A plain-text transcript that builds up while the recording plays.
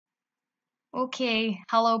Okay,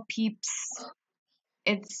 hello peeps.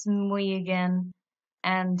 It's me again,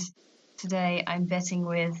 and today I'm betting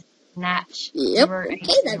with Natch Yep,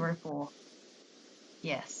 okay then. 0804.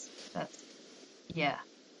 Yes, yeah.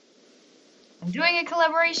 I'm doing a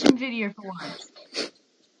collaboration video for once.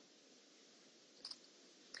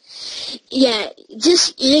 Yeah,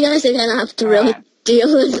 just, you guys are gonna have to really Alright.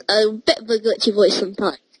 deal with a bit of a glitchy voice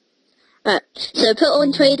sometimes. Right, so put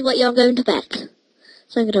on trade what you're going to bet.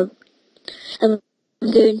 So I'm going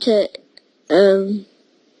to,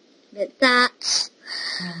 bet that,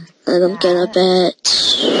 and I'm gonna bet,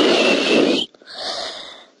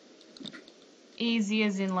 Easy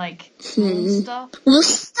as in like small stuff? we'll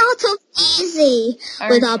start off easy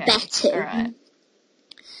with our Okay, betting. alright.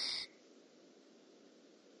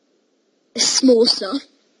 Small stuff.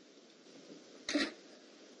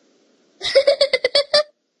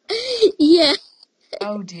 Yeah.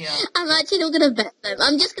 Oh dear. I'm actually not gonna bet them.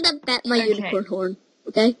 I'm just gonna bet my Okay. unicorn horn,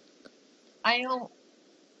 okay?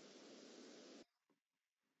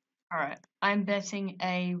 Alright. I'm betting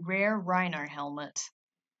a rare rhino helmet.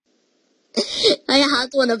 I had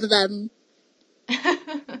one of them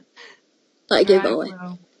that I gave away.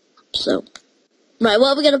 Well. So, right,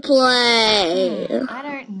 what are we gonna play? I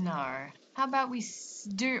don't know. How about we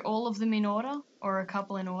do all of them in order, or a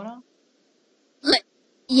couple in order?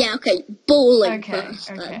 Yeah, okay, bowling Okay, first.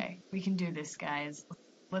 okay, we can do this, guys.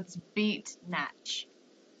 Let's beat Natch.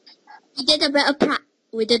 We did a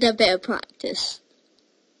bit of practice.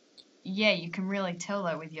 Yeah, you can really tell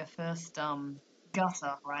that with your first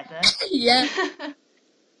gutter right there. Yeah.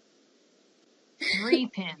 3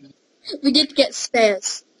 pins. We did get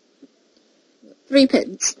spares. 3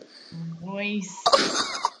 pins. Nice.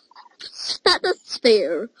 That's a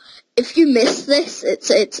spare. If you miss this, it's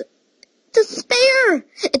a spare.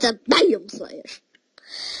 It's a bam slash.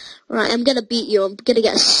 Right, I'm gonna beat you. I'm gonna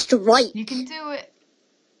get a strike. You can do it.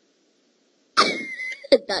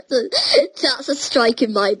 That's a strike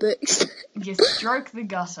in my books. You stroke the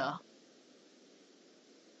gutter.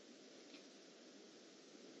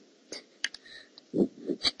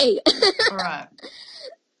 Hey. Alright.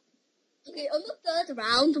 Okay, on the third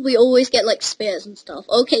round, we always get like spares and stuff.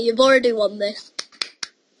 Okay, you've already won this.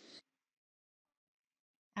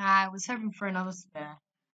 I was hoping for another spare.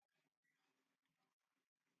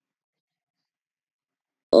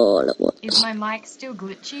 All at once. Is my mic still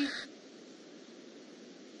glitchy?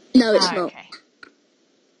 No, it's not. Okay.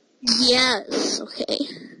 Yes, okay.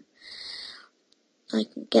 I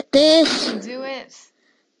can get this. You can do it.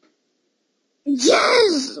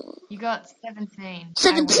 Yes! You got 17.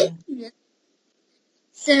 17. I win.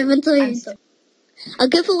 17. I'll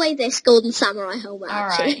give away this golden samurai helmet,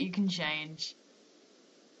 Alright, actually. you can change.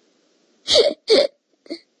 Yay!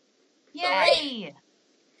 Yay!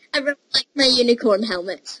 I really like my unicorn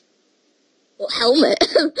helmet. What helmet?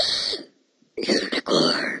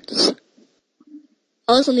 Unicorns.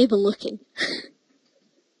 I wasn't even looking.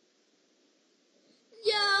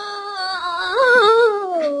 Yo!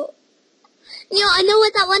 Yo, I know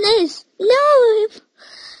what that one is. No!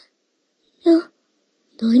 No.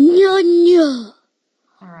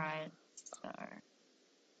 Alright, so.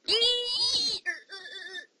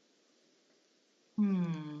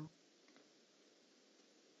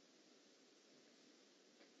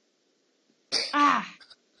 Ah!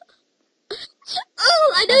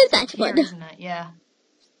 Oh, I know that here, one. isn't it? Yeah.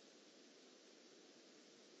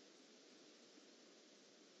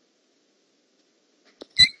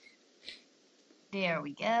 There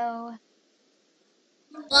we go.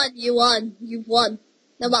 You won. You've won.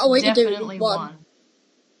 No matter what you do, Definitely you've won.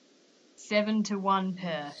 7-1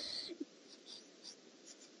 per.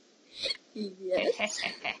 Yes.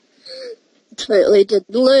 Totally did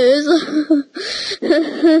lose.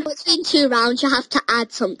 It's been 2 rounds. You have to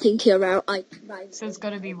add something to your round. So it's got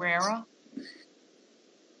to be rarer?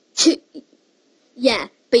 Yeah,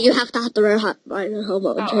 but you have to have the rhino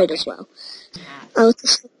helmet on trade as well.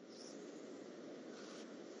 Nice.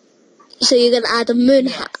 So you're gonna add a moon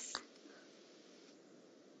hat.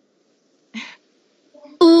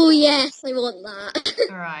 Oh yes, I want that.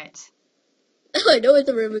 Alright. I know it's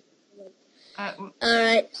a rumor.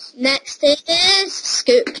 Alright, next is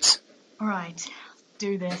scooped. Alright,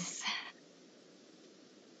 do this.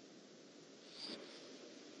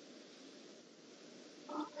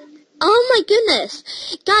 Oh my goodness.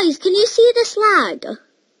 Guys, can you see this lag?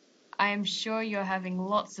 I am sure you're having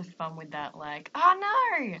lots of fun with that lag. Oh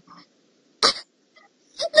no!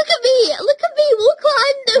 Look at me! Look what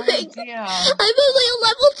I'm doing! Oh dear. I'm only on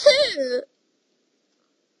level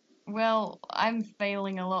 2! Well, I'm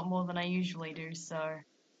failing a lot more than I usually do, so.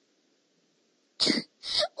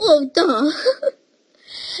 Oh, duh.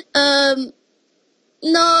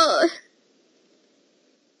 No.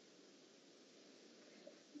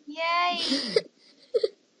 Yay!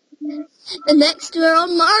 And next we're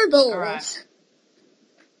on marbles. Alright.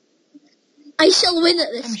 I shall win at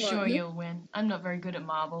I'm this sure one. you'll win. I'm not very good at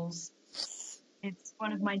marbles. It's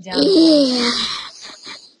one of my downfalls. Yeah.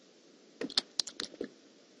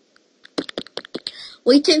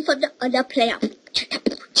 Waiting for the other player.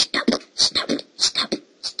 Stop.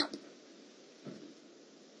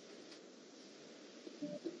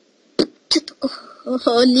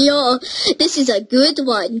 Oh, Neo, this is a good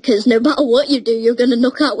one, because no matter what you do, you're going to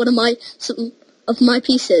knock out some of my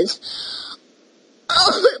pieces.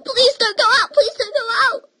 Oh, please don't go out, please don't go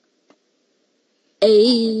out.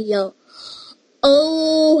 Ayo.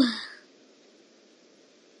 Oh.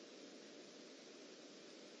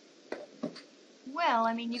 Well,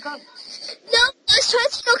 I mean, you got... No, I was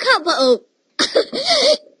trying to knock out, but oh.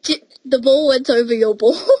 The ball went over your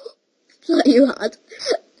ball that you had.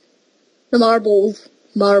 The marbles.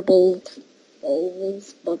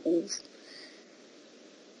 Balls, bubbles.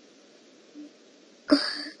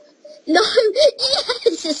 No,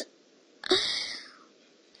 yes!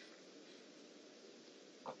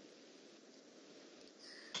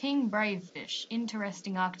 King Bravefish.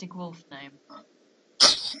 Interesting Arctic wolf name.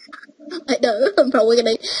 I know, I'm probably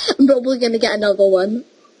gonna get another one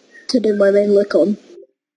to do my main look on.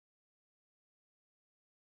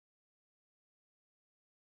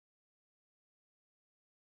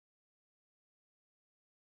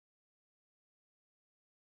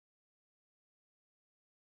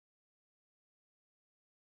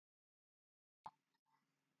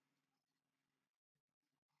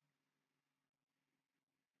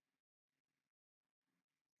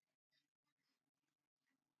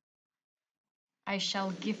 I shall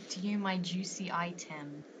gift you my juicy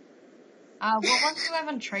item. What one did you have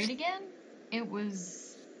on trade again? It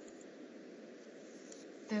was...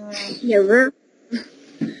 the... Yeah,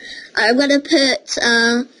 I'm gonna put,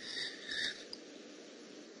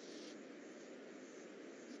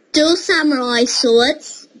 dual samurai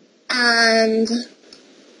swords and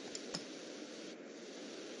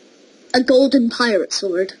a golden pirate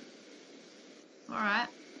sword. Alright.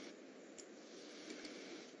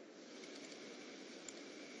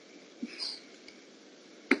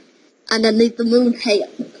 And then leave the moon hail.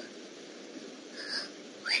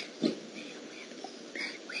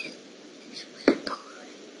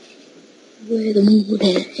 Where the moon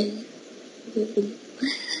is.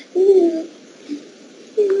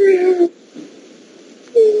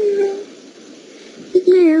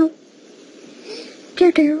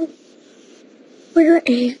 Where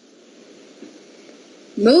is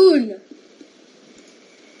moon?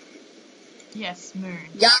 Yes, moon.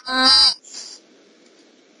 Yes.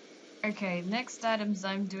 Okay, next items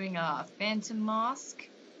I'm doing are Phantom Mask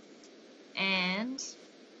and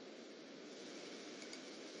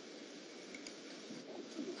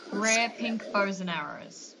rare pink bows and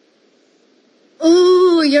arrows.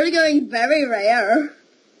 Ooh, you're going very rare.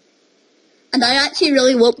 And I actually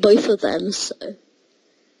really want both of them, so.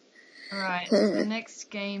 Alright, the next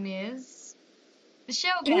game is the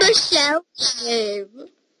shell game. The shell game.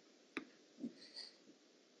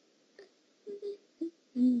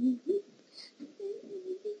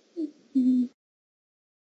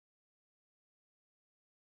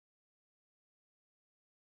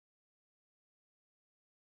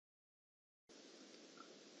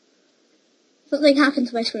 Something happened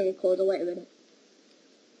to my screen recorder, wait a minute.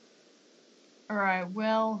 Alright,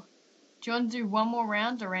 well, do you want to do one more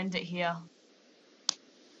round or end it here?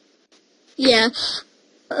 Yeah.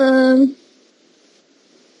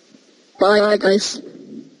 Bye guys.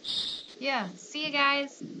 Yeah, see you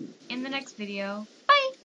guys in the next video.